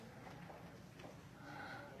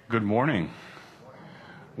Good morning.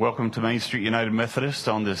 Welcome to Main Street United Methodist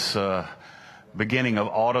on this beginning of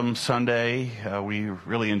autumn Sunday. We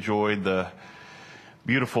really enjoyed the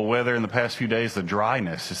beautiful weather in the past few days. The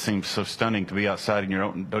dryness, it seems so stunning to be outside and you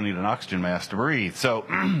don't need an oxygen mask to breathe. So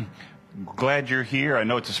glad you're here. I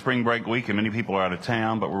know it's a spring break week and many people are out of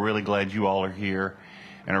town, but we're really glad you all are here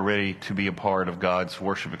and are ready to be a part of God's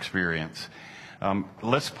worship experience.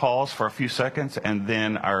 Let's pause for a few seconds, and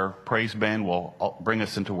then our praise band will bring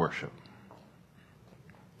us into worship.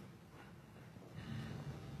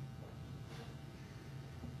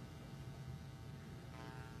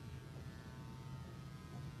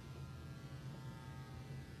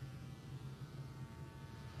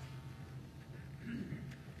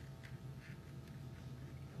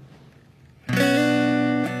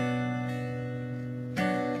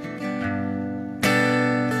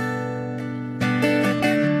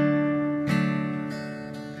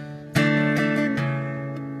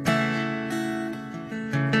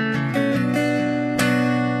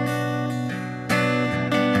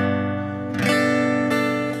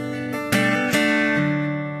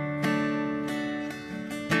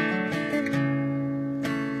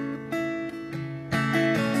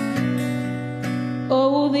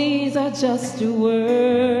 Just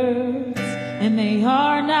words, and they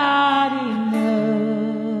are not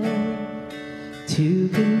enough to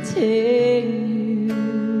contain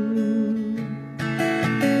you.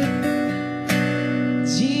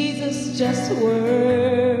 Jesus, just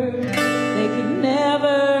words, they could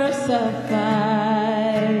never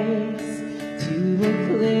suffice to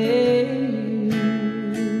proclaim you.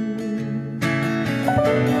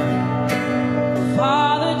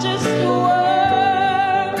 Father, just words.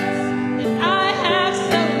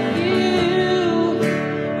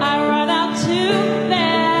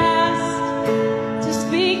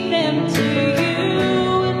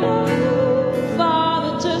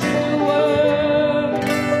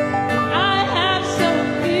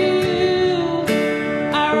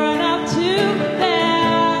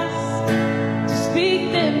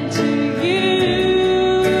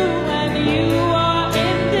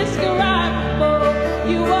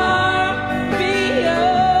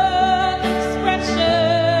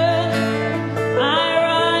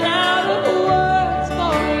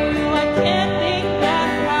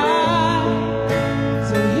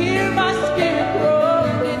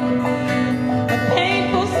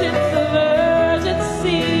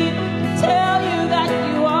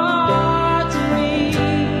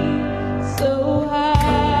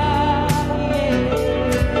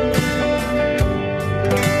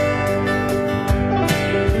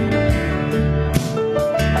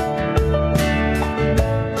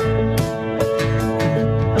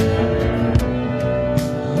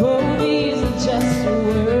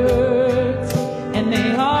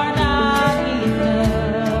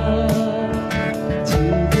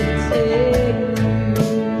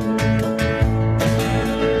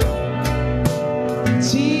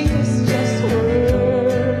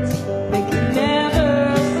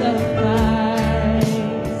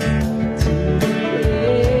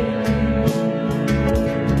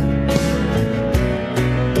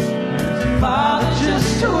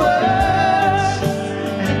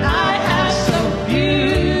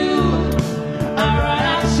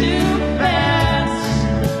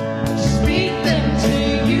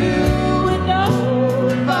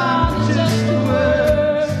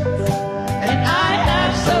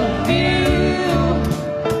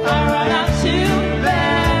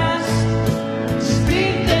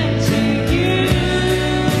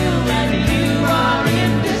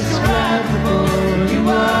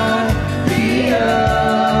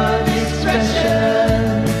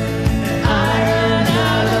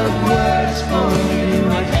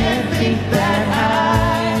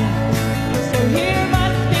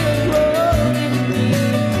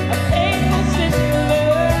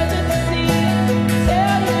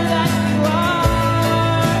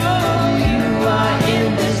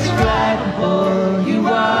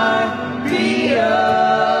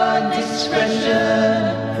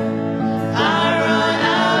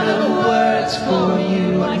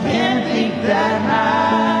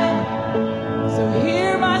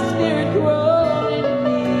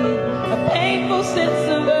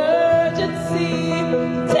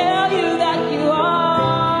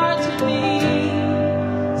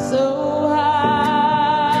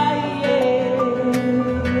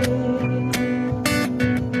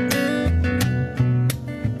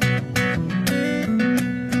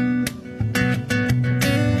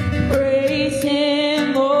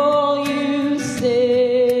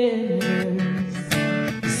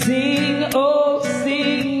 Sing, oh,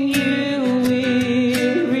 sing, you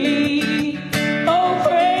weary. Oh,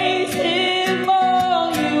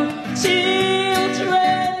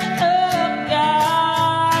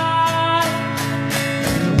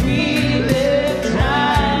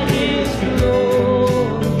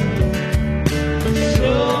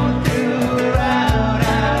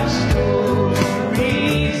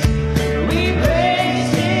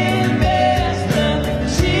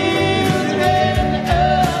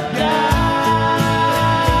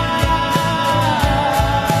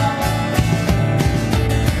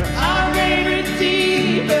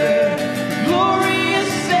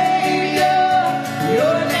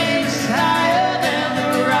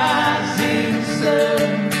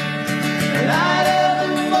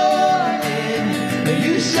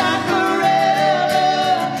 You shine forever.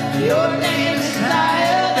 Your name is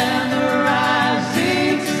higher than the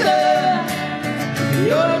rising sun.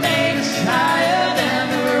 Your name is higher than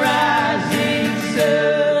the rising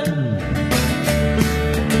sun.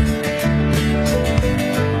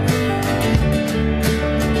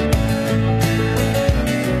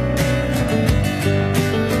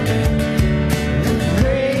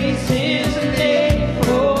 Praise His name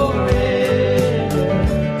forever.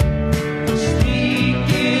 Speak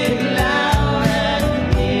it loud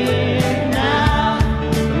and clear now.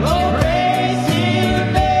 Oh, praise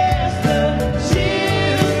Him as the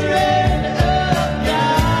children of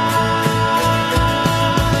God.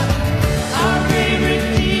 Our great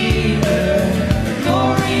Redeemer,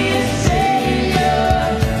 glorious Savior,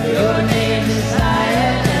 Your name is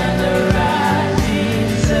higher than the rising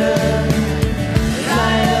sun.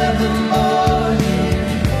 Light of the morning,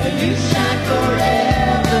 You shine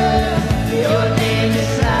forever. Your name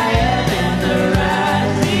is higher than the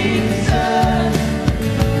rising sun.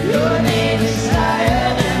 Your name is higher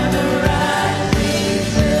than the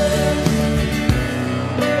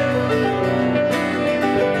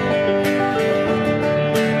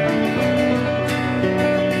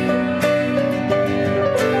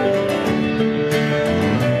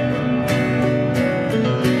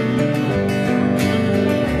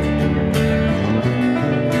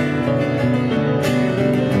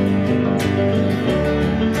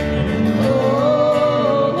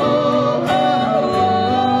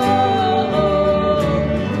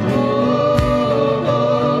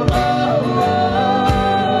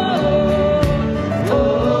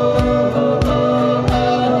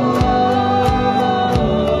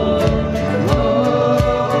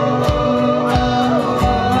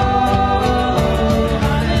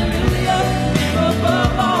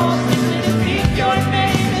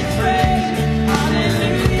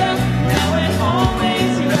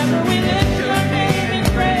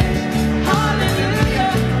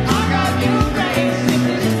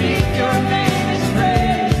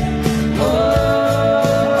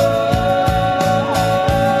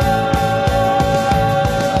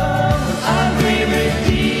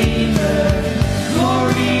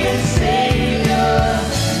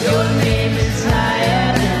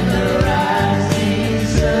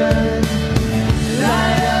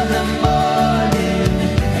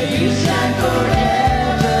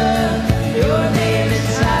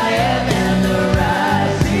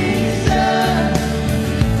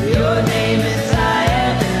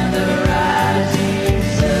rising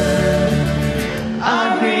sun.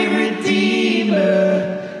 Our great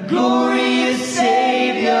Redeemer, glorious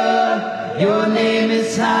Savior, Your name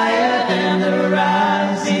is higher than the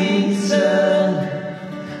rising sun.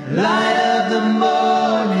 Light of the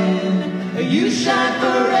morning, You shine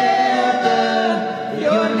forever.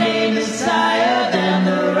 Your name is higher than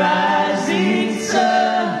the rising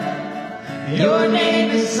sun. Your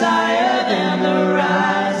name is higher than the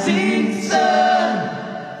rising sun.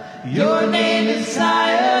 Your name is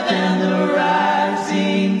higher than the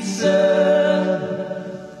rising sun.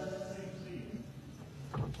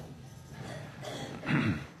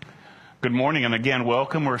 Good morning, and again,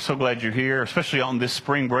 welcome. We're so glad you're here, especially on this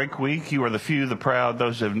spring break week. You are the few, the proud,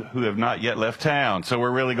 those who have not yet left town. So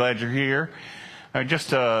we're really glad you're here. Just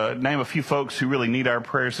to name a few folks who really need our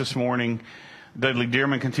prayers this morning. Dudley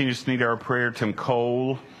Dearman continues to need our prayer. Tim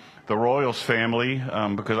Cole, the Royals family,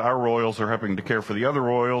 because our Royals are helping to care for the other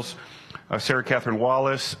Royals. Sarah Catherine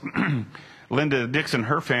Wallace, Linda Dixon,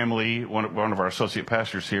 her family, one of our associate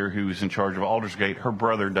pastors here who's in charge of Aldersgate, her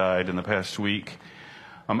brother died in the past week.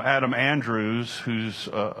 Adam Andrews, who's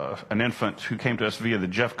an infant who came to us via the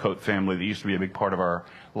Jeffcoat family that used to be a big part of our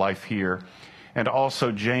life here. And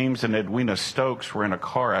also James and Edwina Stokes were in a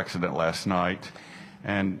car accident last night.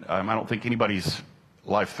 And I don't think anybody's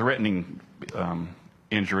life-threatening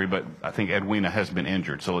injury, but I think Edwina has been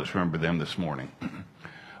injured, so let's remember them this morning.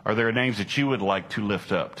 Are there names that you would like to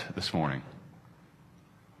lift up this morning?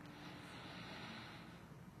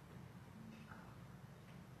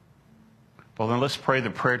 Well, then let's pray the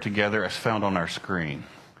prayer together as found on our screen.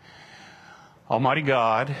 Almighty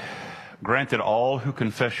God, grant that all who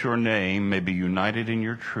confess Your name may be united in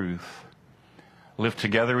Your truth, live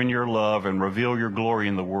together in Your love, and reveal Your glory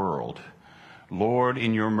in the world. Lord,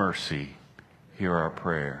 in Your mercy, hear our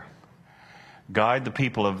prayer. Guide the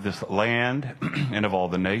people of this land and of all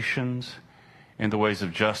the nations in the ways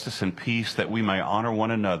of justice and peace, that we may honor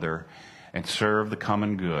one another and serve the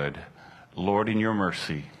common good. Lord, in Your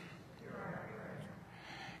mercy.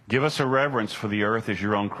 Give us a reverence for the earth as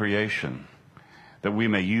Your own creation, that we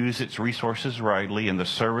may use its resources rightly in the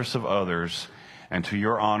service of others and to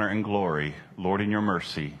Your honor and glory. Lord, in Your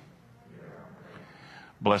mercy.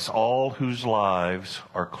 Bless all whose lives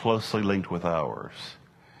are closely linked with ours,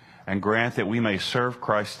 and grant that we may serve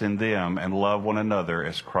Christ in them and love one another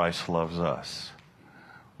as Christ loves us.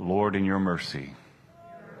 Lord, in your mercy,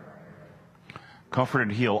 comfort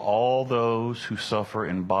and heal all those who suffer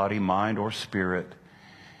in body, mind, or spirit.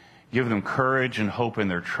 Give them courage and hope in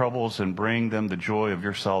their troubles and bring them the joy of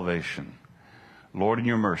your salvation. Lord, in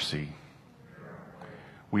your mercy,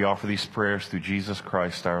 we offer these prayers through Jesus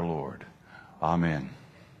Christ our Lord. Amen.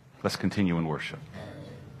 Let's continue in worship.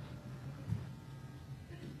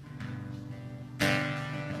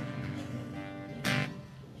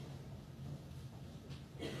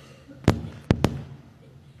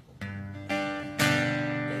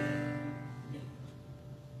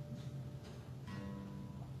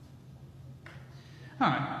 All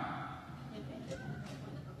right.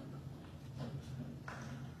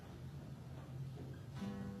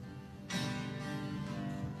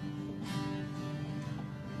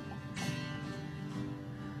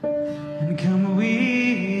 And come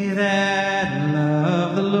we that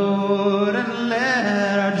love the Lord, and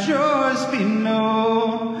let our joys be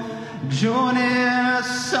known. Join in a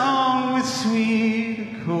song with sweet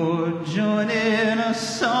accord. Join in a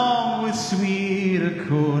song with sweet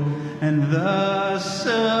accord. And thus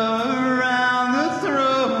around the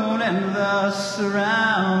throne, and thus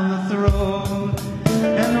around the throne.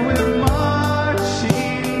 And we're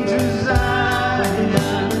marching to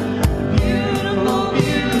Zion, beautiful,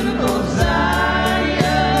 beautiful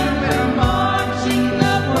Zion. We're marching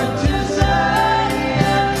upward to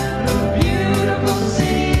Zion, the beautiful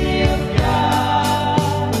city of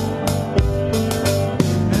God.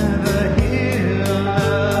 And the hill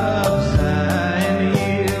of Zion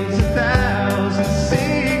yields 1,000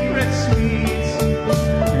 sacred sweets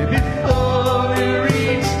before we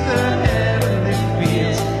reach the heavenly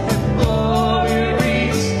fields. Before we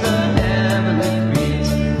reach the heavenly fields,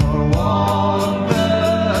 or walk the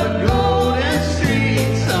golden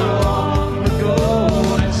streets, or walk the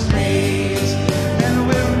golden streets. And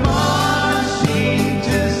we're marching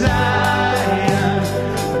to Zion,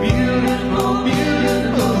 beautiful,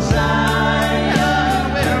 beautiful Zion.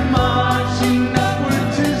 We're marching upward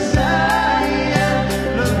to Zion,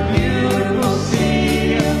 the beautiful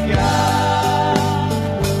city of God.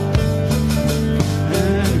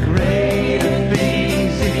 And greater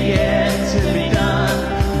things have yet to be done.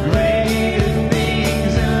 Greater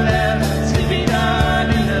things are left to be done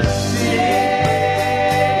in the city.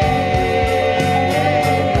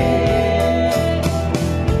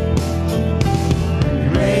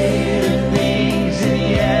 Greater things have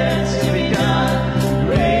yet to be done.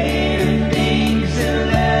 Greater things are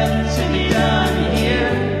left to be done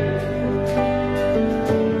here.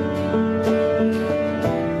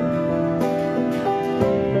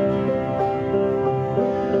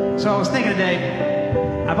 So I was thinking today,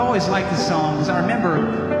 I've always liked this song because I remember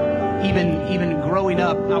even growing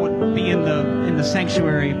up, I would be in the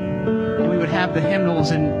sanctuary, and we would have the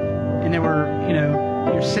hymnals, and there were,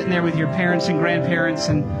 you're sitting there with your parents and grandparents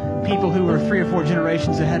and people who were 3 or 4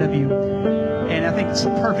 generations ahead of you. And I think it's a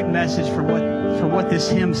perfect message for what this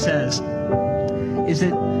hymn says, is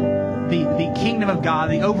that the kingdom of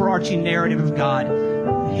God, the overarching narrative of God,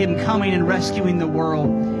 Him coming and rescuing the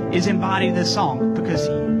world, is embodied in this song, because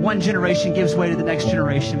one generation gives way to the next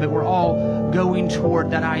generation, but we're all going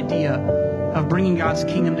toward that idea of bringing God's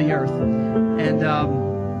kingdom to the earth. And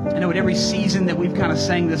I know at every season that we've kind of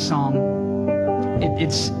sang this song,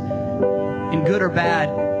 it's in good or bad,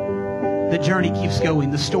 the journey keeps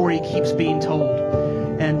going, the story keeps being told,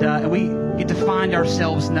 and we get to find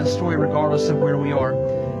ourselves in that story regardless of where we are.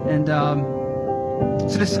 And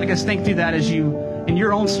so just, I guess, think through that as you, in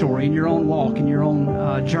your own story, in your own walk, in your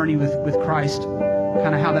own journey with Christ,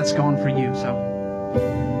 kind of how that's gone for you. So.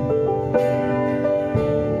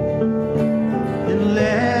 And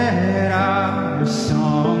let our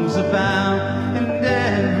songs abound, and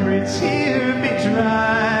every tear be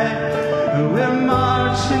dry. We're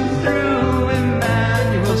marching through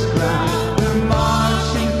Emmanuel's ground. We're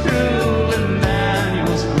marching through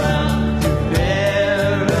Emmanuel's ground, to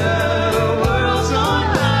bear worlds on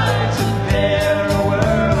high, to bear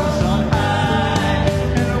worlds on high.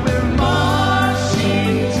 And we're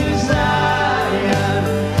marching to Zion,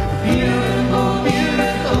 beautiful.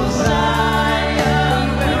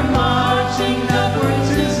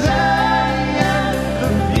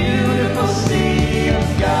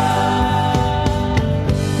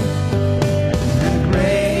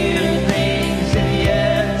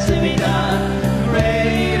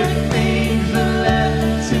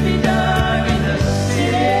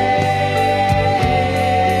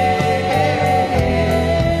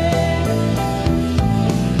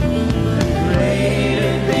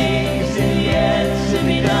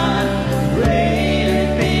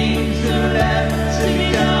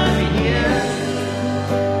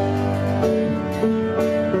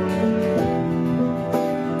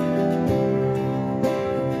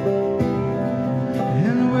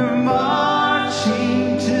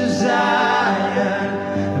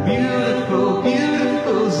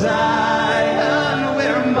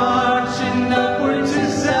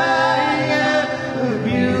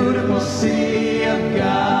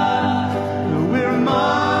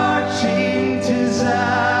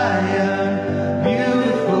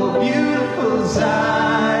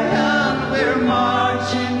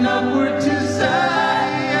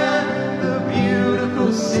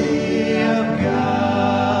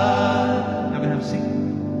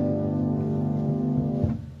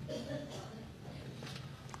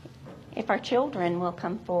 children will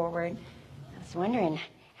come forward. I was wondering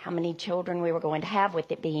how many children we were going to have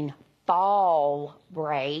with it being fall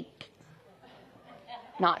break,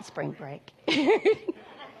 not spring break.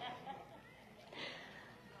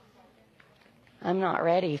 I'm not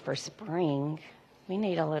ready for spring. We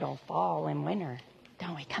need a little fall and winter,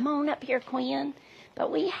 don't we? Come on up here, Quinn.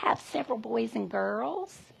 But we have several boys and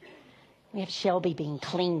girls. We have Shelby being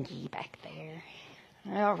clingy back there.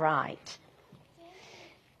 All right.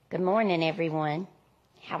 Good morning, everyone.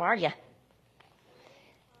 How are you?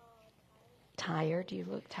 Tired? You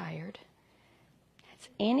look tired. Has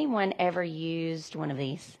anyone ever used one of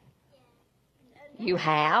these? You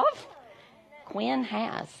have? Quinn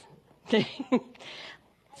has. Does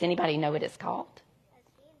anybody know what it's called?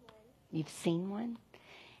 You've seen one?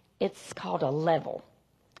 It's called a level.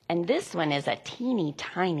 And this one is a teeny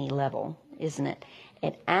tiny level, isn't it?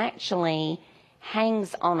 It actually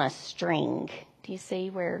hangs on a string. Do you see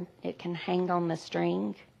where it can hang on the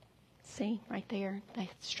string? See, right there? The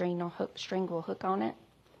string will hook on it.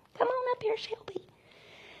 Come on up here, Shelby.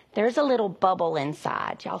 There's a little bubble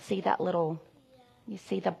inside. Y'all see that little, you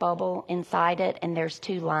see the bubble inside it? And there's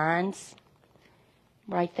two lines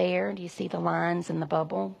right there. Do you see the lines in the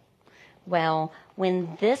bubble? Well,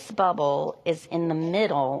 when this bubble is in the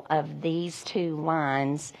middle of these two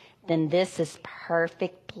lines, then this is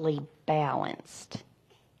perfectly balanced.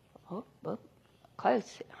 Oh,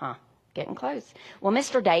 close, huh? Getting close. Well,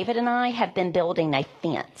 Mr. David and I have been building a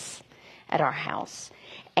fence at our house.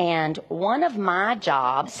 And one of my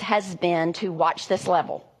jobs has been to watch this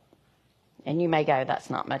level. And you may go,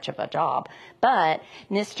 that's not much of a job. But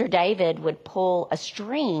Mr. David would pull a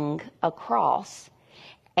string across,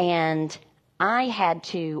 and I had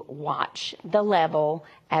to watch the level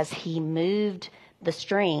as he moved the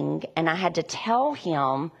string, and I had to tell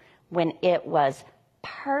him when it was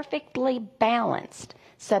perfectly balanced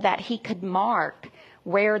so that he could mark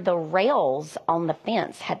where the rails on the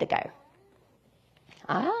fence had to go.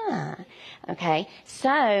 Okay.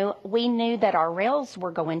 So we knew that our rails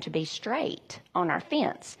were going to be straight on our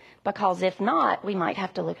fence, because if not, we might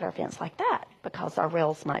have to look at our fence like that, because our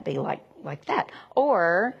rails might be like that.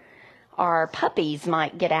 Or our puppies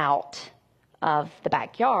might get out of the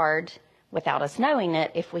backyard without us knowing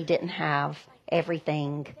it if we didn't have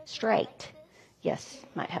everything straight. Yes,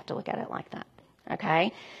 might have to look at it like that.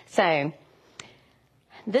 Okay? So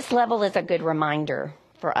this level is a good reminder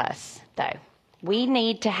for us, though. We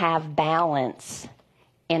need to have balance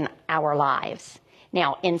in our lives.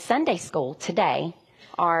 Now, in Sunday school today,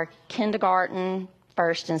 our kindergarten,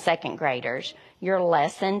 first and second graders, your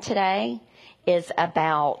lesson today is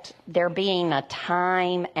about there being a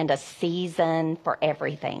time and a season for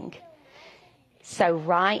everything. So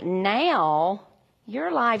right now,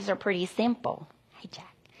 your lives are pretty simple. Hey,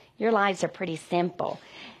 Jack. Your lives are pretty simple.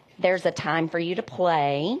 There's a time for you to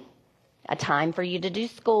play, a time for you to do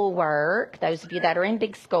schoolwork, those of you that are in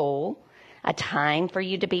big school, a time for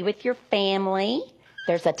you to be with your family.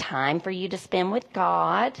 There's a time for you to spend with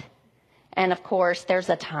God. And, of course, there's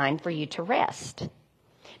a time for you to rest.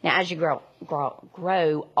 Now, as you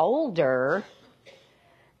grow older,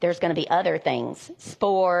 there's going to be other things,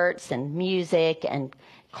 sports and music and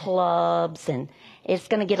clubs, and it's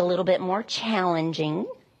going to get a little bit more challenging.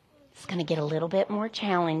 It's going to get a little bit more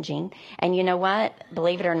challenging. And you know what?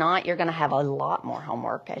 Believe it or not, you're going to have a lot more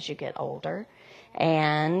homework as you get older.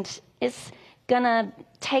 And it's going to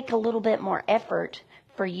take a little bit more effort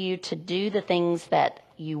for you to do the things that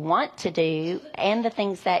you want to do and the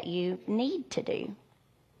things that you need to do.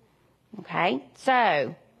 Okay?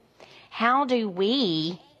 So, how do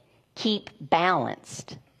we keep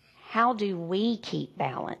balanced? How do we keep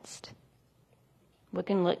balanced? We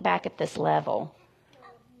can look back at this level.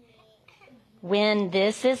 When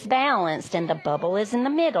this is balanced and the bubble is in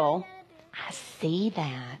the middle, I see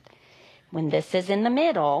that. When this is in the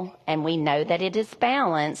middle and we know that it is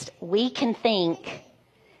balanced, we can think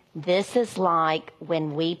this is like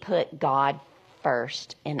when we put God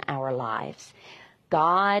first in our lives.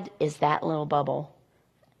 God is that little bubble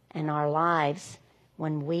in our lives.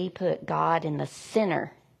 When we put God in the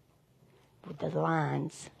center with the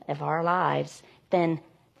lines of our lives, then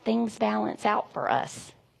things balance out for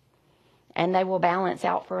us. And they will balance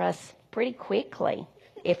out for us pretty quickly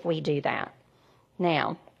if we do that.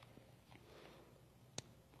 Now,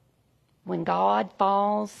 when God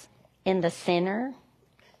falls in the center,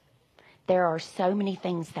 there are so many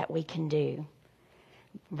things that we can do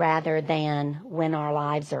rather than when our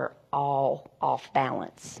lives are all off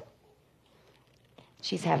balance.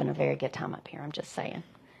 She's having a very good time up here, I'm just saying.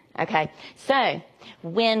 Okay, so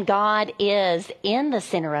when God is in the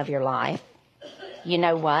center of your life, you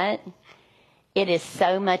know what? it is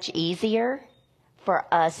so much easier for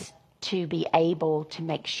us to be able to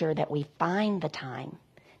make sure that we find the time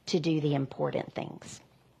to do the important things.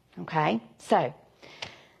 Okay? So,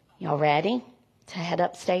 y'all ready to head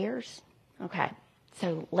upstairs? Okay.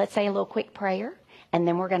 So let's say a little quick prayer, and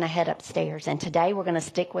then we're going to head upstairs. And today we're going to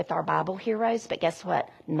stick with our Bible heroes, but guess what?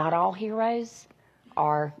 Not all heroes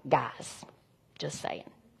are guys. Just saying.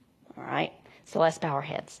 All right? So let's bow our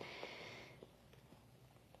heads.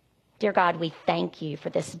 Dear God, we thank you for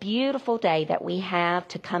this beautiful day that we have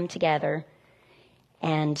to come together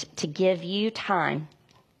and to give you time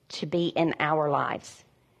to be in our lives,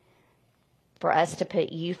 for us to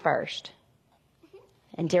put you first.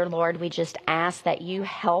 And dear Lord, we just ask that you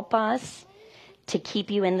help us to keep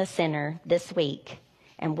you in the center this week,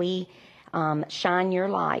 and we shine your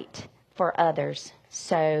light for others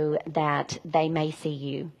so that they may see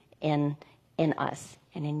you in us.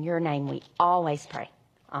 And in your name we always pray.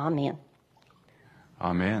 Amen.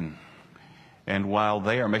 Amen. And while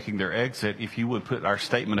they are making their exit, if you would put our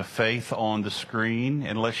statement of faith on the screen,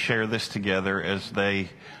 and let's share this together as they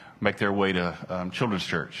make their way to Children's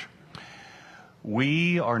Church.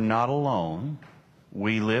 We are not alone.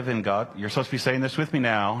 We live in God. You're supposed to be saying this with me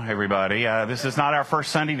now, everybody. This is not our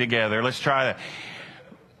first Sunday together. Let's try that.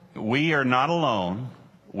 We are not alone.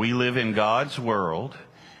 We live in God's world.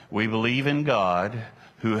 We believe in God,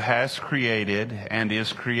 who has created and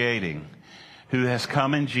is creating, who has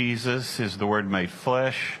come in Jesus, is the Word made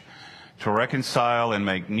flesh, to reconcile and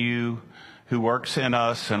make new, who works in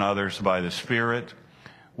us and others by the Spirit.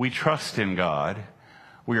 We trust in God.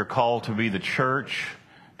 We are called to be the church,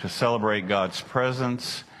 to celebrate God's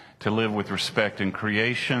presence, to live with respect in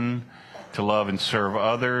creation, to love and serve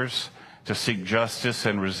others, to seek justice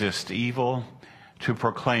and resist evil, to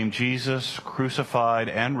proclaim Jesus crucified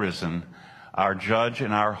and risen, our judge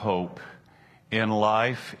and our hope, in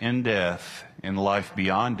life, in death, in life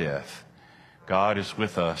beyond death. God is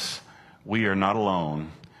with us. We are not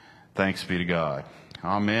alone. Thanks be to God.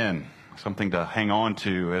 Amen. Something to hang on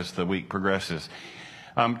to as the week progresses.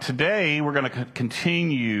 Today, we're going to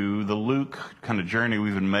continue the Luke kind of journey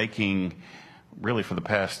we've been making really for the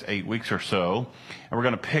past 8 weeks or so. And we're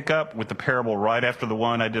going to pick up with the parable right after the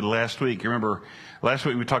one I did last week. You remember, last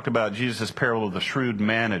week we talked about Jesus' parable of the shrewd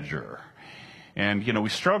manager. And, you know, we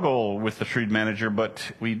struggle with the shrewd manager,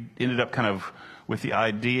 but we ended up kind of with the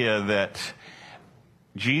idea that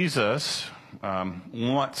Jesus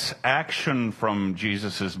wants action from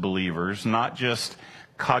Jesus' believers, not just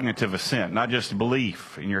cognitive assent, not just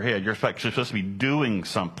belief in your head. You're supposed to be doing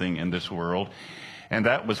something in this world. And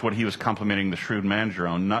that was what he was complimenting the shrewd manager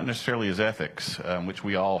on, not necessarily his ethics, which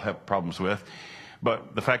we all have problems with,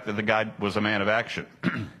 but the fact that the guy was a man of action.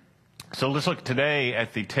 So let's look today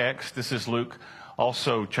at the text. This is Luke,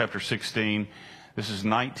 also chapter 16. This is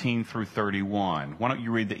 19 through 31. Why don't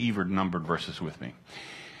you read the even numbered verses with me?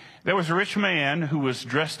 There was a rich man who was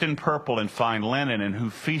dressed in purple and fine linen, and who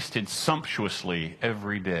feasted sumptuously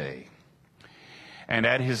every day. And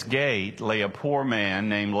at his gate lay a poor man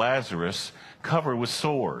named Lazarus, covered with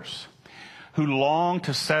sores, who longed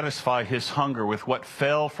to satisfy his hunger with what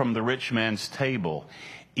fell from the rich man's table.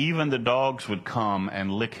 Even the dogs would come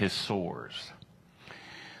and lick his sores.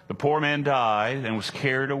 The poor man died and was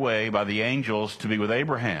carried away by the angels to be with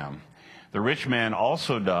Abraham. The rich man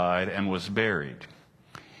also died and was buried.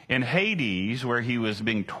 In Hades, where he was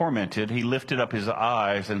being tormented, he lifted up his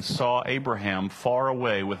eyes and saw Abraham far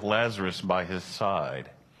away with Lazarus by his side.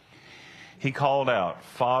 He called out,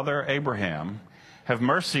 "Father Abraham, have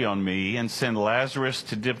mercy on me, and send Lazarus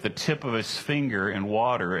to dip the tip of his finger in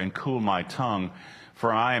water and cool my tongue,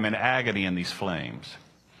 for I am in agony in these flames."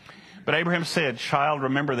 But Abraham said, "Child,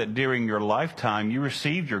 remember that during your lifetime you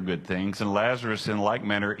received your good things, and Lazarus in like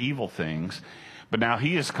manner evil things. But now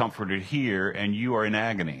he is comforted here, and you are in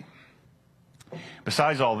agony.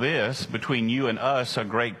 Besides all this, between you and us a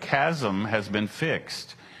great chasm has been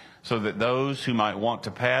fixed, so that those who might want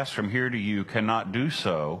to pass from here to you cannot do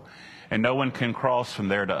so, and no one can cross from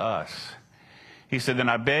there to us." He said, "Then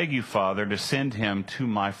I beg you, Father, to send him to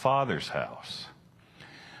my father's house.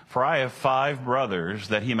 For I have 5 brothers,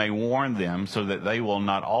 that he may warn them, so that they will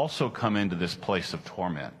not also come into this place of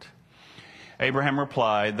torment." Abraham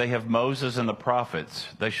replied, "They have Moses and the prophets.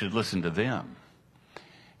 They should listen to them."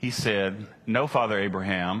 He said, "No, Father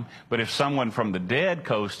Abraham, but if someone from the dead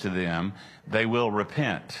goes to them, they will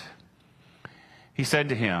repent." He said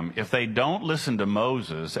to him, "If they don't listen to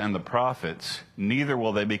Moses and the prophets, neither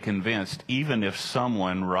will they be convinced, even if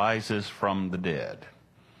someone rises from the dead."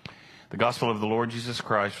 The gospel of the Lord Jesus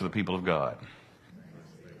Christ for the people of God.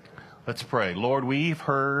 Let's pray. Lord, we've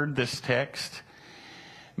heard this text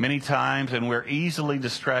many times, and we're easily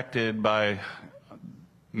distracted by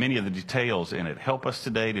many of the details in it. Help us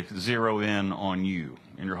today to zero in on you.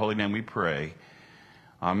 In your holy name we pray.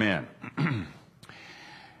 Amen.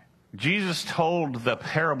 Jesus told the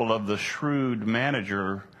parable of the shrewd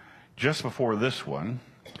manager just before this one.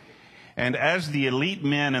 And as the elite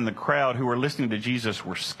men in the crowd who were listening to Jesus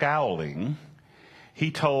were scowling, he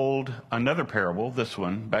told another parable, this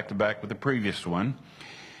one, back to back with the previous one.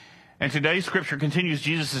 And today's scripture continues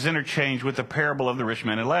Jesus' interchange with the parable of the rich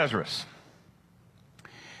man and Lazarus.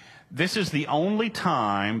 This is the only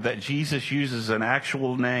time that Jesus uses an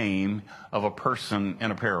actual name of a person in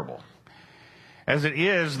a parable. As it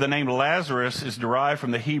is, the name Lazarus is derived from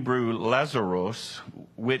the Hebrew Lazaros,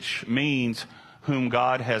 which means whom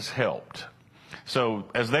God has helped. So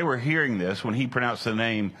as they were hearing this, when he pronounced the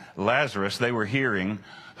name Lazarus, they were hearing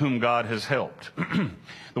whom God has helped.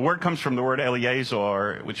 The word comes from the word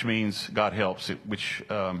Eleazar, which means God helps, which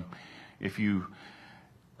if you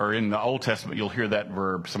are in the Old Testament, you'll hear that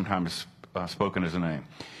verb sometimes spoken as a name.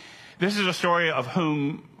 This is a story of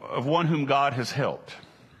one whom God has helped.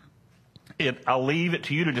 I'll leave it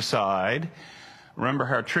to you to decide. Remember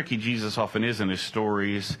how tricky Jesus often is in his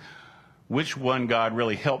stories, which one God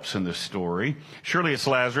really helps in this story. Surely it's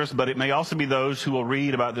Lazarus, but it may also be those who will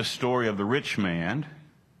read about this story of the rich man,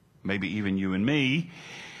 maybe even you and me.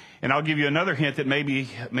 And I'll give you another hint that maybe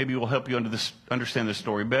will help you understand this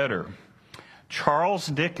story better. Charles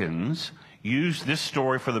Dickens used this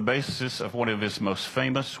story for the basis of one of his most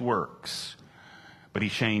famous works, but he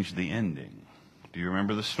changed the ending. Do you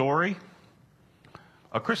remember the story?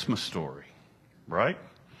 A Christmas Story, right?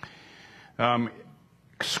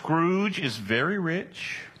 Scrooge is very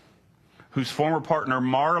rich, whose former partner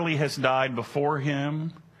Marley has died before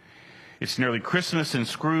him. It's nearly Christmas, and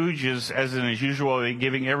Scrooge is, as in his usual way,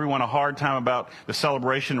 giving everyone a hard time about the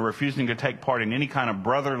celebration and refusing to take part in any kind of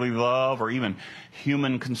brotherly love or even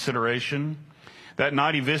human consideration. That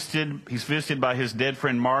night he's visited by his dead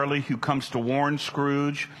friend Marley, who comes to warn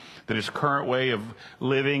Scrooge that his current way of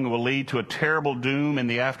living will lead to a terrible doom in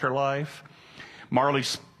the afterlife. Marley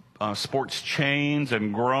sports chains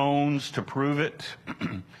and groans to prove it.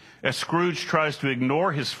 As Scrooge tries to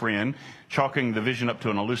ignore his friend, chalking the vision up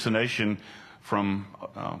to an hallucination from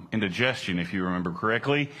indigestion, if you remember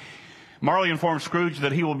correctly, Marley informs Scrooge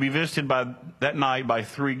that he will be visited that night by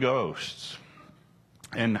 3 ghosts.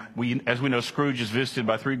 And as we know, Scrooge is visited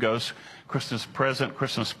by 3 ghosts: Christmas present,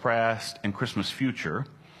 Christmas past, and Christmas future.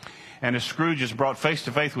 And as Scrooge is brought face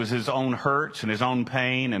to face with his own hurts and his own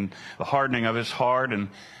pain and the hardening of his heart and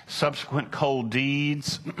subsequent cold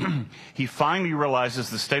deeds, he finally realizes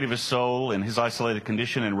the state of his soul and his isolated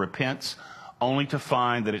condition and repents, only to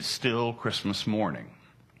find that it's still Christmas morning.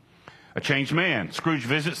 A changed man. Scrooge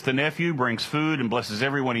visits the nephew, brings food, and blesses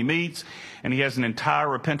everyone he meets, and he has an entire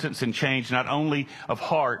repentance and change, not only of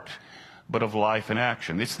heart, but of life and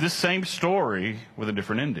action. It's this same story with a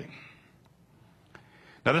different ending.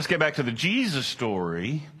 Now let's get back to the Jesus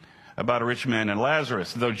story about a rich man and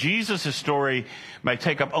Lazarus. Though Jesus' story may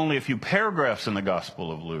take up only a few paragraphs in the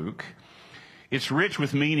Gospel of Luke, it's rich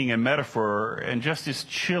with meaning and metaphor and just as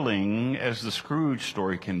chilling as the Scrooge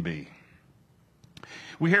story can be.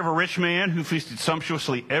 We hear of a rich man who feasted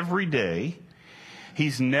sumptuously every day.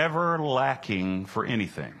 He's never lacking for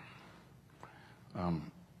anything.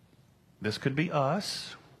 This could be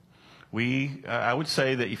us. I would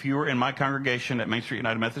say that if you were in my congregation at Main Street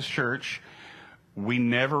United Methodist Church, we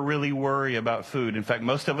never really worry about food. In fact,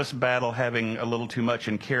 most of us battle having a little too much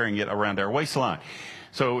and carrying it around our waistline.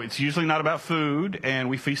 So it's usually not about food, and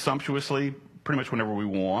we feast sumptuously pretty much whenever we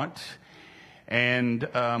want. And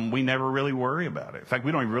we never really worry about it. In fact,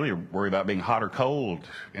 we don't even really worry about being hot or cold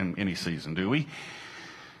in any season, do we?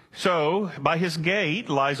 So, by his gate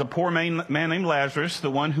lies a poor man named Lazarus,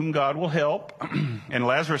 the one whom God will help. And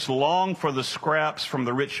Lazarus longed for the scraps from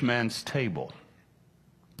the rich man's table.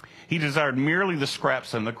 He desired merely the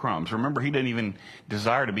scraps and the crumbs. Remember, he didn't even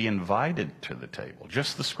desire to be invited to the table,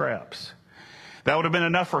 just the scraps. That would have been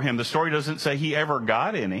enough for him. The story doesn't say he ever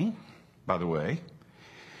got any, by the way.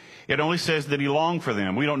 It only says that he longed for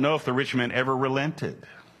them. We don't know if the rich man ever relented.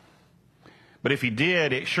 But if he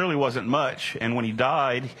did, it surely wasn't much. And when he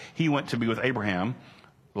died, he went to be with Abraham.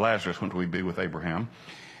 Lazarus went to be with Abraham.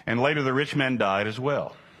 And later the rich man died as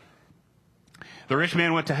well. The rich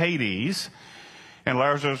man went to Hades, and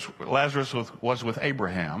Lazarus was with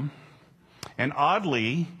Abraham. And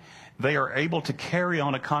oddly, they are able to carry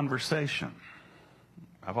on a conversation.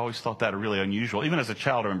 I've always thought that really unusual. Even as a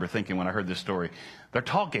child, I remember thinking when I heard this story, they're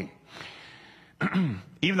talking.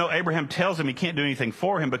 Even though Abraham tells him he can't do anything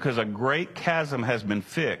for him because a great chasm has been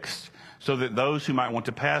fixed so that those who might want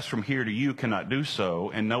to pass from here to you cannot do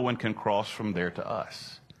so, and no one can cross from there to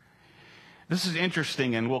us. This is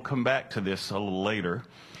interesting, and we'll come back to this a little later.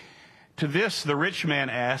 To this, the rich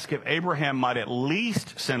man asked if Abraham might at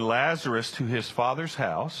least send Lazarus to his father's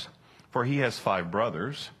house, for he has 5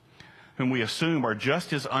 brothers, whom we assume are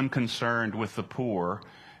just as unconcerned with the poor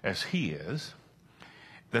as he is,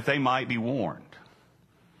 that they might be warned.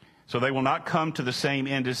 So they will not come to the same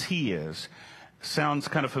end as he is. Sounds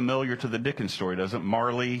kind of familiar to the Dickens story, doesn't it?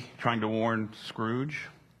 Marley trying to warn Scrooge.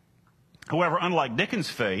 However, unlike Dickens'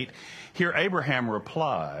 fate, here Abraham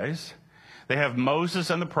replies, they have Moses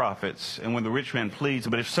and the prophets, and when the rich man pleads,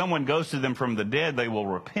 but if someone goes to them from the dead, they will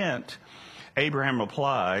repent. Abraham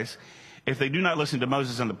replies, if they do not listen to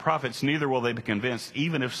Moses and the prophets, neither will they be convinced,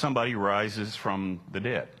 even if somebody rises from the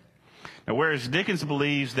dead. Now, whereas Dickens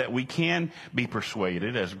believes that we can be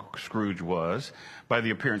persuaded, as Scrooge was, by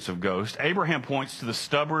the appearance of ghosts, Abraham points to the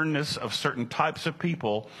stubbornness of certain types of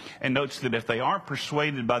people and notes that if they aren't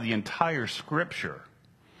persuaded by the entire Scripture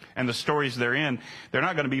and the stories therein, they're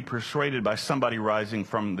not going to be persuaded by somebody rising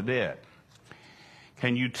from the dead.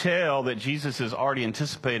 Can you tell that Jesus is already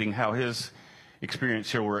anticipating how his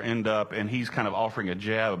experience here will end up, and he's kind of offering a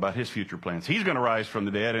jab about his future plans? He's going to rise from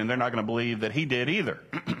the dead, and they're not going to believe that he did either.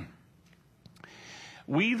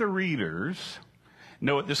 We, the readers,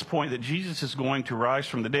 know at this point that Jesus is going to rise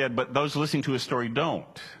from the dead, but those listening to his story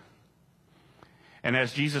don't. And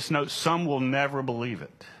as Jesus notes, some will never believe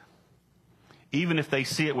it, even if they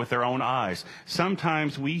see it with their own eyes.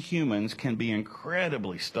 Sometimes we humans can be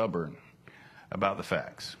incredibly stubborn about the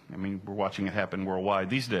facts. I mean, we're watching it happen worldwide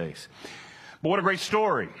these days. But what a great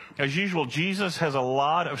story. As usual, Jesus has a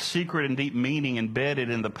lot of secret and deep meaning embedded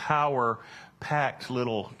in the power-packed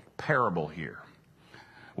little parable here.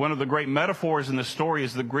 One of the great metaphors in the story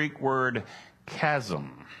is the Greek word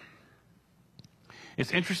chasm.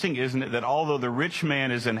 It's interesting, isn't it, that although the rich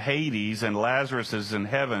man is in Hades and Lazarus is in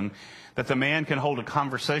heaven, that the man can hold a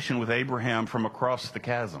conversation with Abraham from across the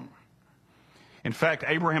chasm. In fact,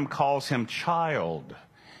 Abraham calls him child.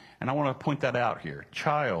 And I want to point that out here.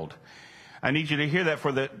 Child. I need you to hear that,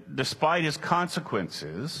 for that despite his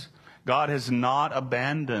consequences, God has not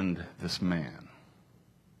abandoned this man.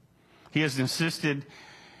 He has insisted,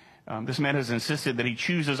 this man has insisted that he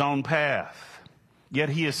choose his own path. Yet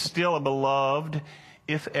he is still a beloved,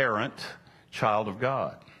 if errant, child of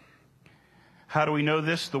God. How do we know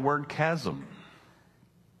this? The word chasm.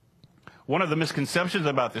 One of the misconceptions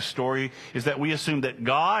about this story is that we assume that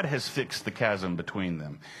God has fixed the chasm between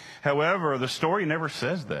them. However, the story never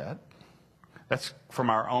says that. That's from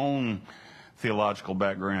our own theological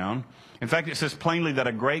background. In fact, it says plainly that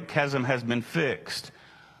a great chasm has been fixed.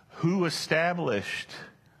 Who established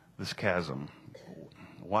this chasm?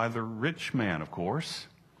 Why, the rich man, of course.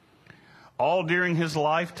 All during his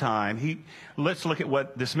lifetime. Let's look at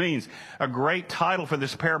what this means. A great title for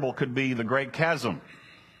this parable could be The Great Chasm,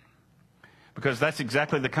 because that's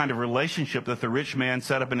exactly the kind of relationship that the rich man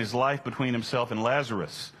set up in his life between himself and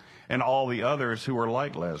Lazarus, and all the others who were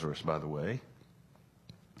like Lazarus, by the way.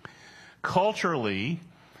 Culturally,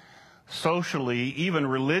 socially, even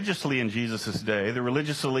religiously in Jesus' day, the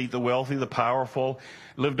religious elite, the wealthy, the powerful,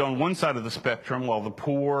 lived on one side of the spectrum, while the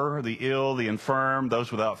poor, the ill, the infirm,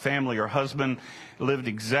 those without family or husband, lived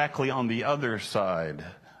exactly on the other side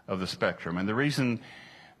of the spectrum. And the reason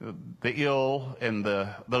the ill and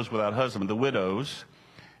those without husband, the widows,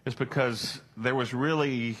 is because there was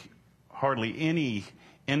really hardly any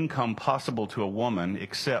income possible to a woman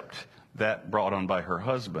except that brought on by her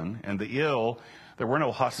husband. And the ill, there were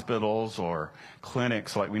no hospitals or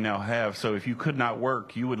clinics like we now have, so if you could not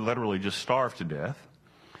work, you would literally just starve to death.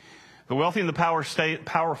 The wealthy and the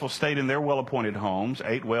powerful stayed in their well-appointed homes,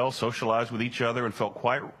 ate well, socialized with each other, and felt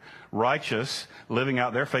quite righteous, living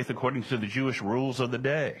out their faith according to the Jewish rules of the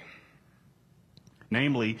day.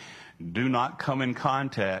 Namely, do not come in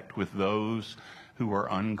contact with those who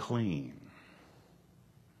are unclean.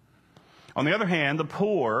 On the other hand, the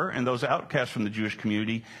poor and those outcasts from the Jewish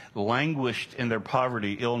community languished in their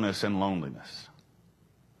poverty, illness, and loneliness.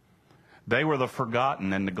 They were the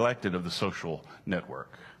forgotten and neglected of the social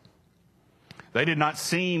network. They did not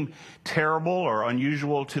seem terrible or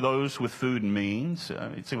unusual to those with food and means.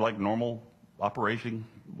 It seemed like normal operation,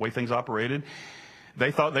 way things operated.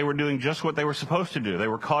 They thought they were doing just what they were supposed to do. They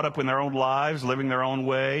were caught up in their own lives, living their own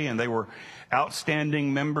way, and they were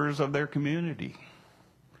outstanding members of their community.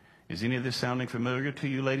 Is any of this sounding familiar to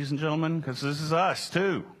you, ladies and gentlemen? Because this is us,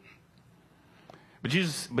 too. But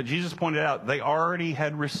Jesus pointed out they already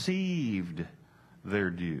had received their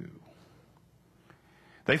due.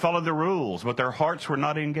 They followed the rules, but their hearts were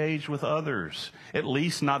not engaged with others, at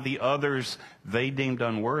least not the others they deemed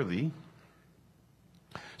unworthy.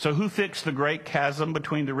 So who fixed the great chasm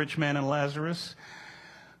between the rich man and Lazarus?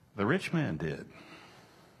 The rich man did.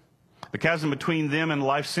 The chasm between them and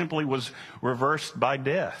life simply was reversed by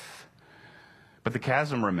death. But the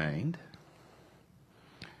chasm remained.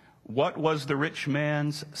 What was the rich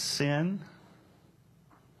man's sin?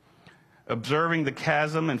 Observing the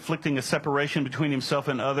chasm, inflicting a separation between himself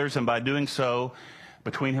and others, and by doing so,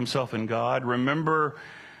 between himself and God. Remember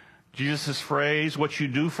Jesus' phrase, what you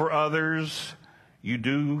do for others, you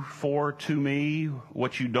do to me.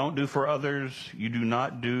 What you don't do for others, you do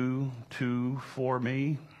not do for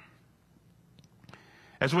me.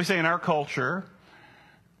 As we say in our culture,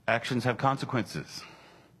 actions have consequences.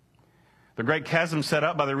 The great chasm set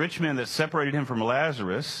up by the rich man that separated him from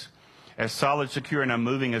Lazarus, as solid, secure, and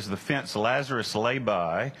unmoving as the fence Lazarus lay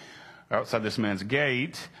by outside this man's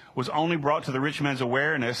gate, was only brought to the rich man's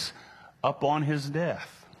awareness upon his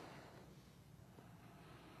death.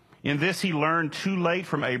 In this, he learned too late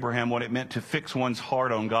from Abraham what it meant to fix one's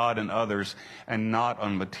heart on God and others and not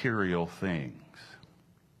on material things.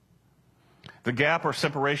 The gap or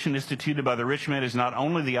separation instituted by the rich man is not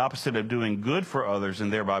only the opposite of doing good for others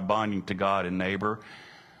and thereby bonding to God and neighbor,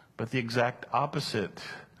 but the exact opposite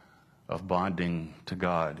of bonding to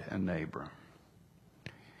God and neighbor.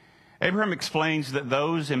 Abraham explains that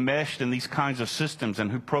those enmeshed in these kinds of systems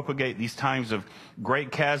and who propagate these times of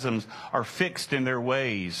great chasms are fixed in their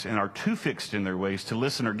ways and are too fixed in their ways to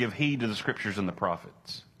listen or give heed to the scriptures and the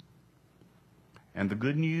prophets. And the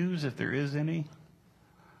good news, if there is any,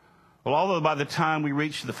 well, although by the time we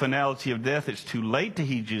reach the finality of death, it's too late to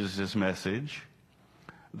heed Jesus' message,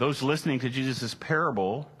 those listening to Jesus'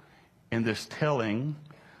 parable in this telling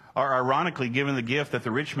are ironically given the gift that the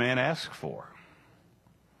rich man asked for.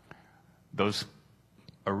 Those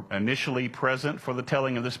are initially present for the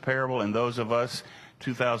telling of this parable and those of us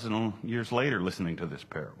 2,000 years later listening to this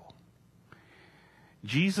parable.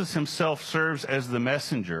 Jesus himself serves as the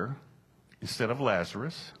messenger instead of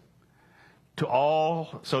Lazarus to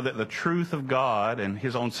all, so that the truth of God and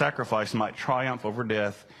his own sacrifice might triumph over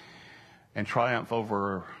death and triumph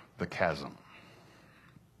over the chasm.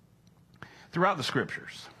 Throughout the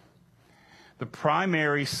scriptures, the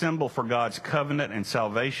primary symbol for God's covenant and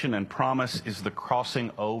salvation and promise is the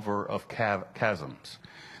crossing over of chasms.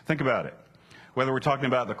 Think about it. Whether we're talking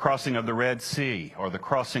about the crossing of the Red Sea or the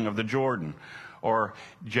crossing of the Jordan or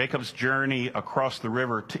Jacob's journey across the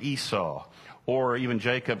river to Esau, or even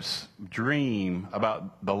Jacob's dream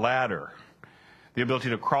about the ladder. The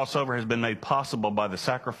ability to cross over has been made possible by the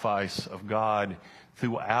sacrifice of God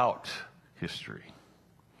throughout history.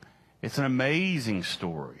 It's an amazing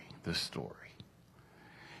story, this story.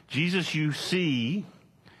 Jesus, you see,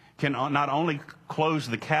 can not only close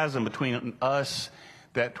the chasm between us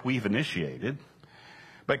that we've initiated,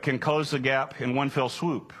 but can close the gap in one fell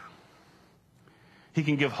swoop. He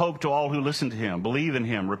can give hope to all who listen to him, believe in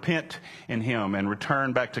him, repent in him, and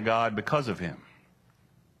return back to God because of him.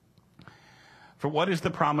 For what is the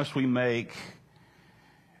promise we make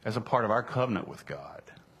as a part of our covenant with God?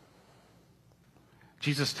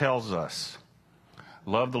 Jesus tells us,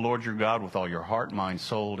 love the Lord your God with all your heart, mind,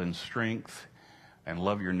 soul, and strength, and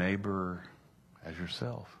love your neighbor as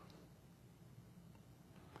yourself.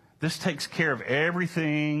 This takes care of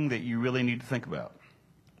everything that you really need to think about.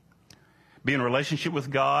 Be in a relationship with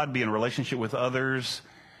God, be in a relationship with others,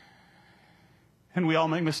 and we all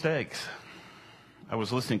make mistakes. I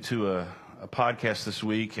was listening to a podcast this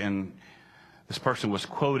week, and this person was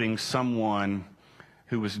quoting someone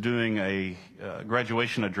who was doing a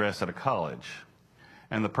graduation address at a college.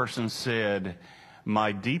 And the person said,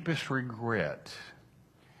 my deepest regret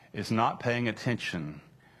is not paying attention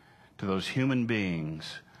to those human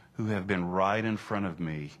beings who have been right in front of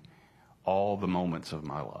me all the moments of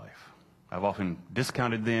my life. I've often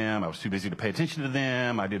discounted them. I was too busy to pay attention to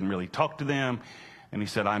them. I didn't really talk to them. And he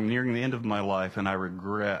said, I'm nearing the end of my life, and I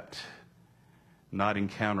regret not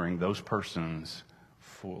encountering those persons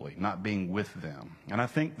fully, not being with them. And I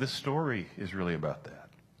think this story is really about that.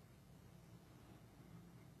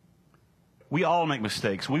 We all make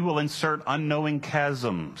mistakes. We will insert unknowing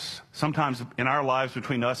chasms, sometimes in our lives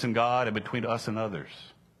between us and God and between us and others.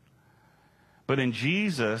 But in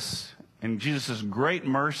Jesus' great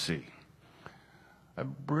mercy, a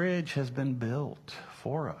bridge has been built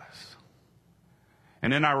for us.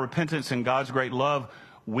 And in our repentance and God's great love,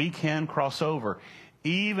 we can cross over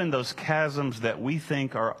even those chasms that we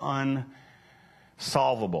think are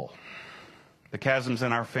unsolvable. The chasms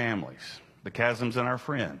in our families, the chasms in our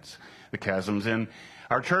friends, the chasms in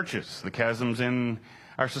our churches, the chasms in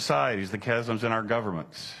our societies, the chasms in our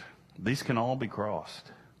governments. These can all be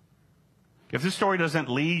crossed. If this story doesn't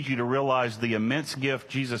lead you to realize the immense gift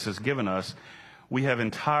Jesus has given us, we have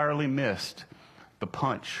entirely missed the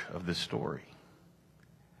punch of this story.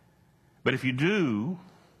 But if you do,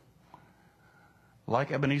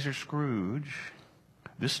 like Ebenezer Scrooge,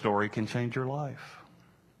 this story can change your life.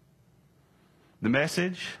 The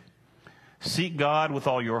message: seek God with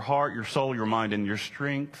all your heart, your soul, your mind, and your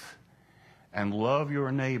strength, and love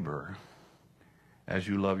your neighbor as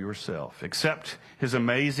you love yourself. Accept his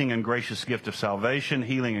amazing and gracious gift of salvation,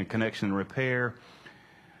 healing, and connection and repair.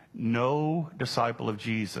 No disciple of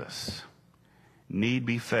Jesus need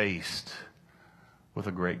be faced with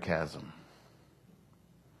a great chasm.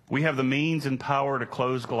 We have the means and power to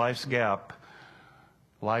close life's gaps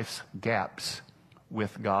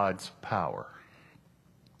with God's power.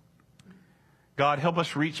 God, help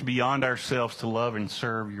us reach beyond ourselves to love and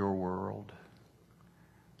serve your world.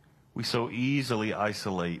 We so easily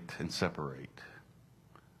isolate and separate.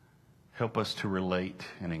 Help us to relate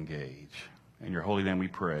and engage. In your holy name we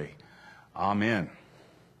pray. Amen.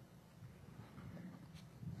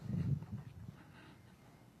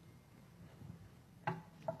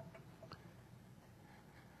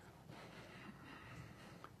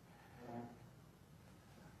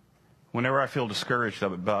 Whenever I feel discouraged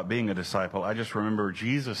about being a disciple, I just remember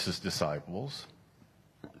Jesus' disciples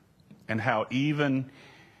and how even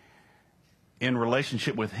in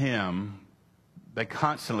relationship with him, they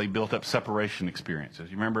constantly built up separation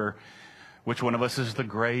experiences. You remember which one of us is the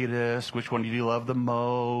greatest? Which one do you love the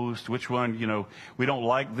most? Which one, we don't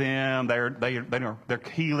like them. They're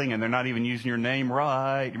healing and they're not even using your name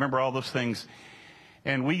right. You remember all those things?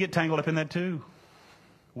 And we get tangled up in that too.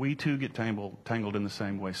 We too get tangled in the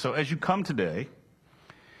same way. So as you come today,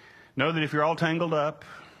 know that if you're all tangled up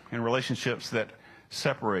in relationships that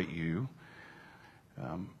separate you,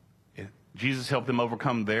 Jesus helped them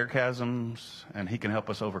overcome their chasms, and he can help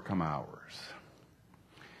us overcome ours.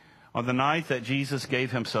 On the night that Jesus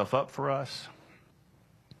gave himself up for us,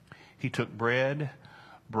 he took bread,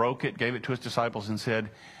 broke it, gave it to his disciples, and said,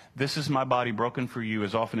 "This is my body broken for you.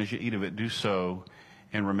 As often as you eat of it, do so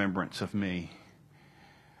in remembrance of me."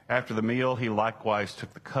 After the meal, he likewise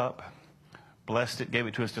took the cup, blessed it, gave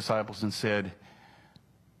it to his disciples, and said,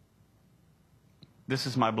 "This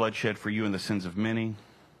is my blood shed for you and the sins of many.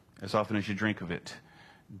 As often as you drink of it,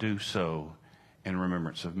 do so in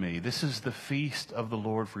remembrance of me." This is the feast of the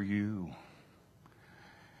Lord for you.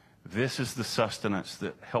 This is the sustenance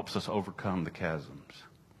that helps us overcome the chasms.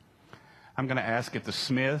 I'm going to ask if the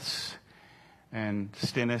Smiths and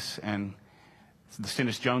Stennis and the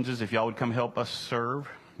Stennis Joneses, if y'all would come help us serve.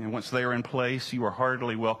 And once they are in place, you are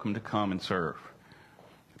heartily welcome to come and serve,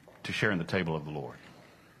 to share in the table of the Lord.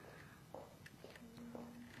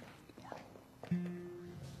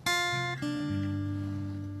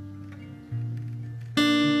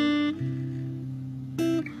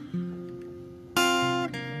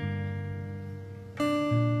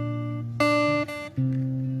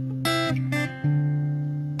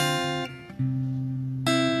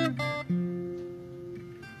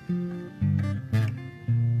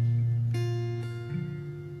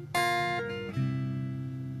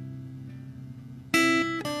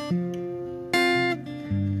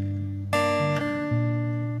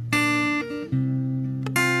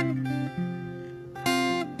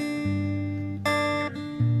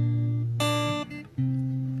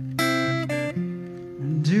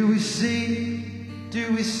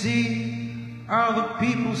 Do we see all the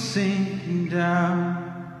people sinking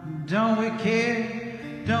down? Don't we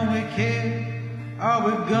care? Don't we care? Are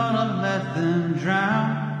we gonna let them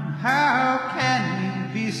drown? How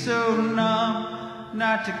can we be so numb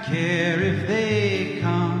not to care if they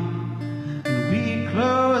come? We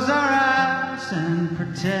close our eyes and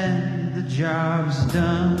pretend the job's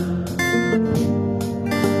done.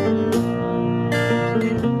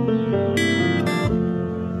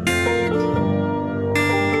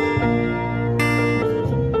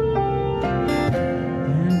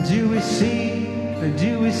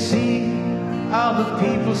 Do we see all the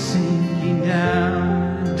people sinking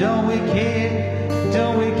down? Don't we care?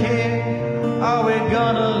 Don't we care? Are we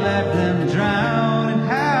gonna let them drown? And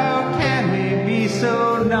how can we be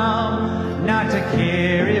so numb not to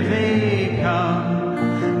care if they come?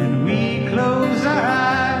 And we close our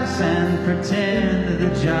eyes and pretend that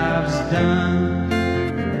the job's done.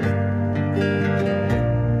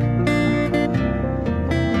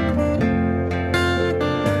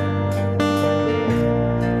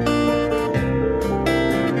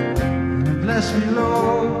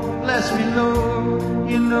 Bless me, Lord,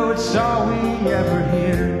 you know it's all we ever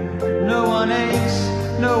hear. No one aches,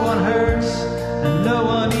 no one hurts, and no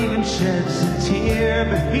one even sheds a tear.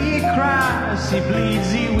 But he cries, he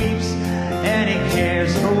bleeds, he weeps, and he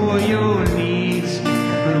cares for your needs.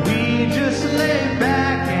 But we just lay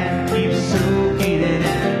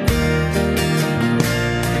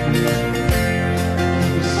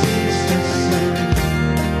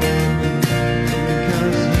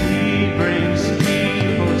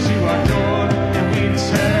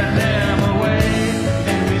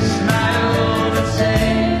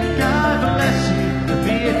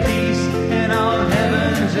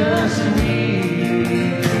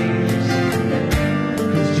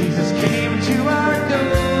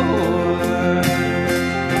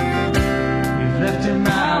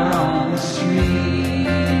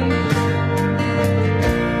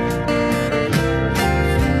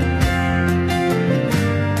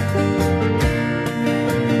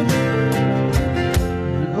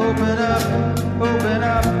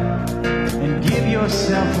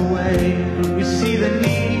ourselves away. We see the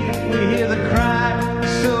need, we hear the cry,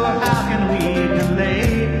 so how can we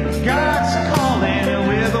delay? God's calling and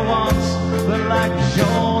we're the ones, but like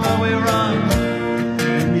Jonah we run.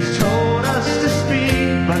 And He's told us to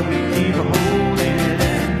speak, but we keep holding it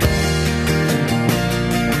in.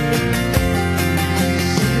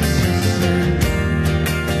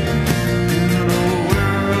 The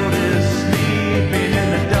world is sleeping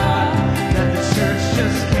in the dark that the church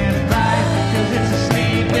just can't fight, 'cause it's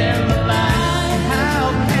asleep in the light.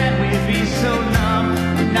 How can we be so numb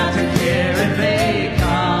not to care if they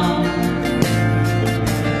come?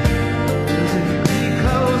 'Cause if we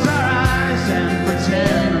close our eyes and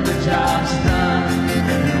pretend that the job's done,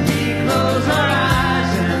 and we close our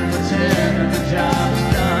eyes and pretend that the job's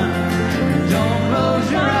done, don't close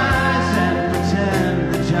your eyes and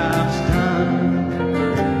pretend the job's done.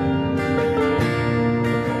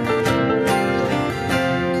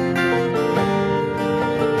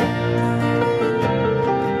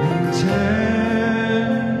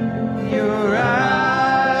 Turn your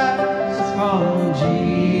eyes upon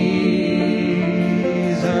Jesus.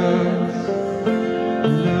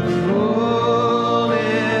 Look full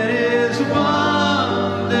in His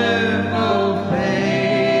wonderful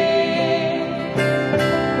face,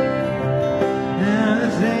 and the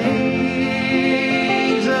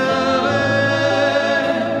things of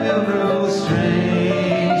earth will grow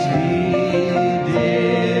strangely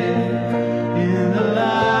dim in the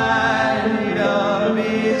light of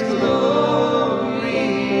His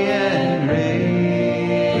glory and grace.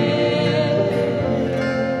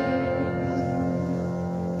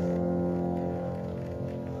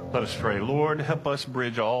 Let us pray. Lord, help us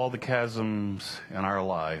bridge all the chasms in our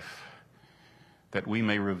life that we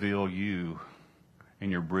may reveal you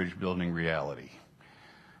in your bridge building reality.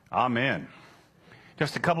 Amen.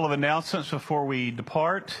 Just a couple of announcements before we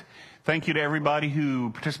depart. Thank you to everybody who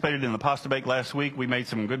participated in the Pasta Bake last week. We made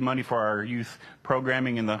some good money for our youth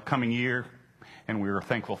programming in the coming year, and we are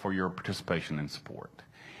thankful for your participation and support.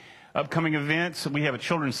 Upcoming events, we have a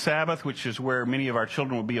Children's Sabbath, which is where many of our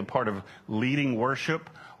children will be a part of leading worship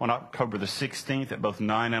on October the 16th at both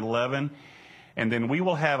 9 and 11. And then we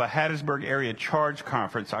will have a Hattiesburg Area Charge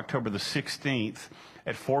Conference October the 16th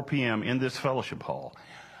at 4 p.m. in this fellowship hall.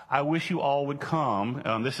 I wish you all would come.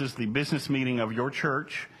 This is the business meeting of your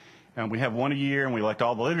church, and we have one a year, and we elect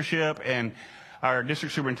all the leadership. And our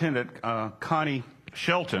district superintendent, Connie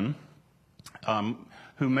Shelton,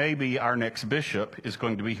 who may be our next bishop, is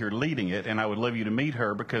going to be here leading it, and I would love you to meet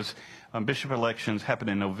her because bishop elections happen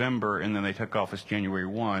in November, and then they took office January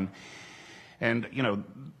 1. And, you know,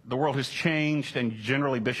 the world has changed, and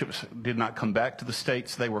generally bishops did not come back to the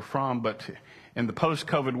states they were from, but in the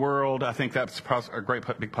post-COVID world, I think that's a great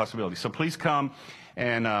big possibility. So please come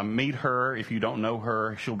and meet her. If you don't know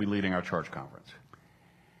her, she'll be leading our charge conference.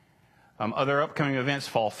 Other upcoming events,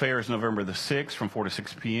 Fall Fair is November the 6th from 4 to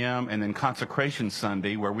 6 p.m., and then Consecration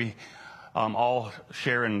Sunday, where we all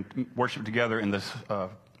share and worship together in this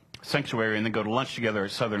sanctuary and then go to lunch together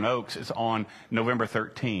at Southern Oaks, is on November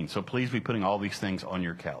 13th. So please be putting all these things on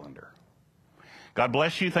your calendar. God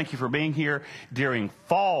bless you. Thank you for being here during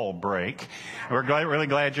fall break. We're really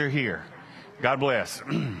glad you're here. God bless.